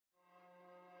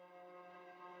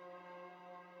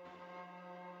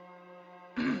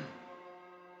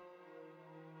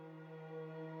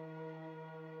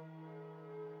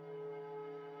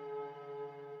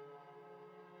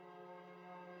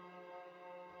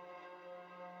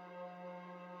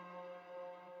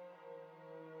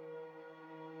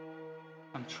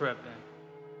I'm tripping.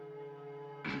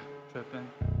 Trippin'.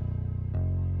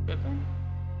 Trippin'?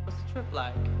 What's the trip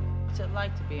like? What's it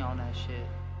like to be on that shit?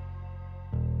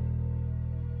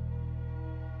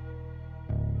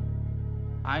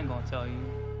 I ain't gonna tell you.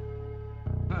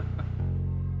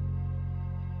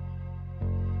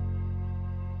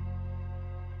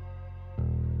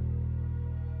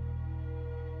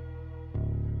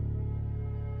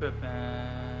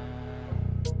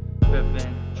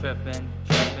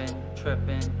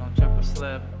 Trippin'. Don't trip or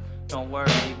slip. Don't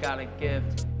worry, you got a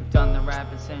gift. You've done the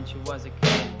rapping since you was a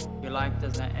kid. Your life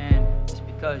doesn't end just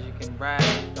because you can rap.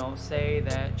 Don't say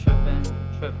that. Trippin'.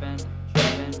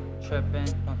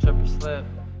 Don't trip or slip.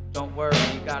 Don't worry,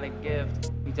 you got a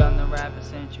gift. You've done the rapping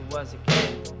since you was a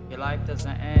kid. Your life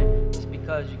doesn't end just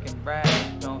because you can rap.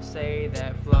 Don't say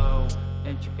that. Flow.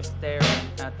 Intricate staring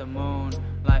at the moon.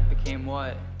 Life became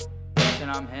what?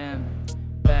 And I'm him.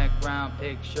 Background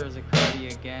pictures of Cuddy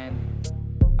again.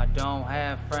 I don't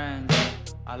have friends.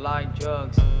 I like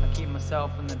drugs. I keep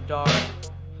myself in the dark,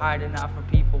 hiding out from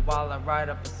people while I write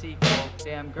up a sequel.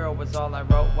 Damn girl was all I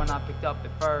wrote when I picked up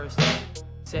at first.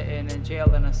 Sitting in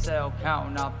jail in a cell,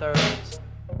 counting out thirds.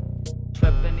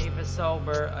 Trippin' even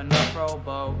sober, enough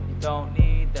robo. You don't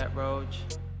need that roach.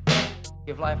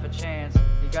 Give life a chance,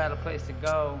 you got a place to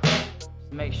go. Just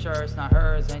make sure it's not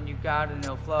hers and you got an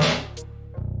ill flow.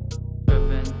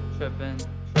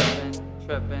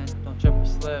 Trippin'. Don't trip or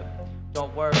slip.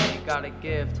 Don't worry, you got a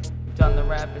gift. You've done the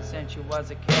rapping since you was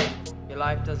a kid. Your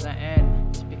life doesn't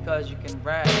end just because you can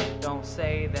rap. Don't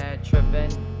say that.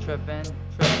 Trippin'.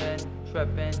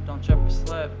 Don't trip or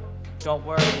slip. Don't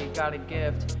worry, you got a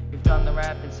gift. You've done the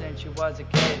rapping since you was a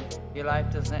kid. Your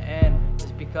life doesn't end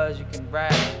just because you can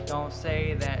rap. Don't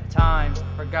say that. Time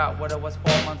forgot what it was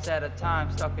 4 months at a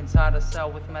time. Stuck inside a cell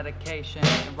with medication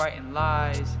and writing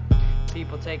lies.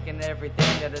 People taking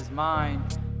everything that is mine.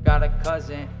 Got a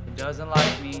cousin who doesn't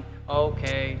like me.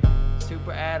 Okay.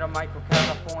 Super Adam, Micro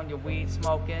California, weed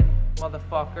smoking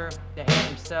motherfucker that hates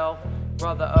himself.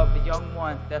 Brother of the young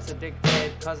one that's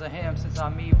addicted. Cause of him, since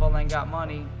I'm evil and got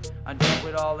money, I do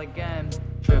it all again.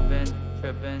 Trippin'.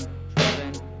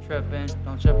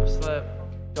 Don't trip or slip.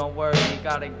 Don't worry, you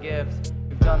got a gift.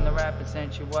 You've done the rapping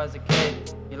since you was a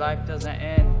kid. Your life doesn't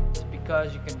end just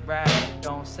because you can rap.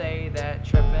 Don't say that.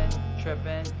 Trippin'.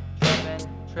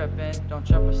 Don't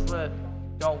trip or slip.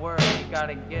 Don't worry, you got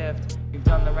a gift. You've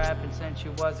done the rapping since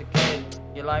you was a kid.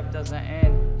 Your life doesn't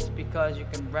end just because you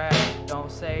can rap.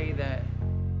 Don't say that.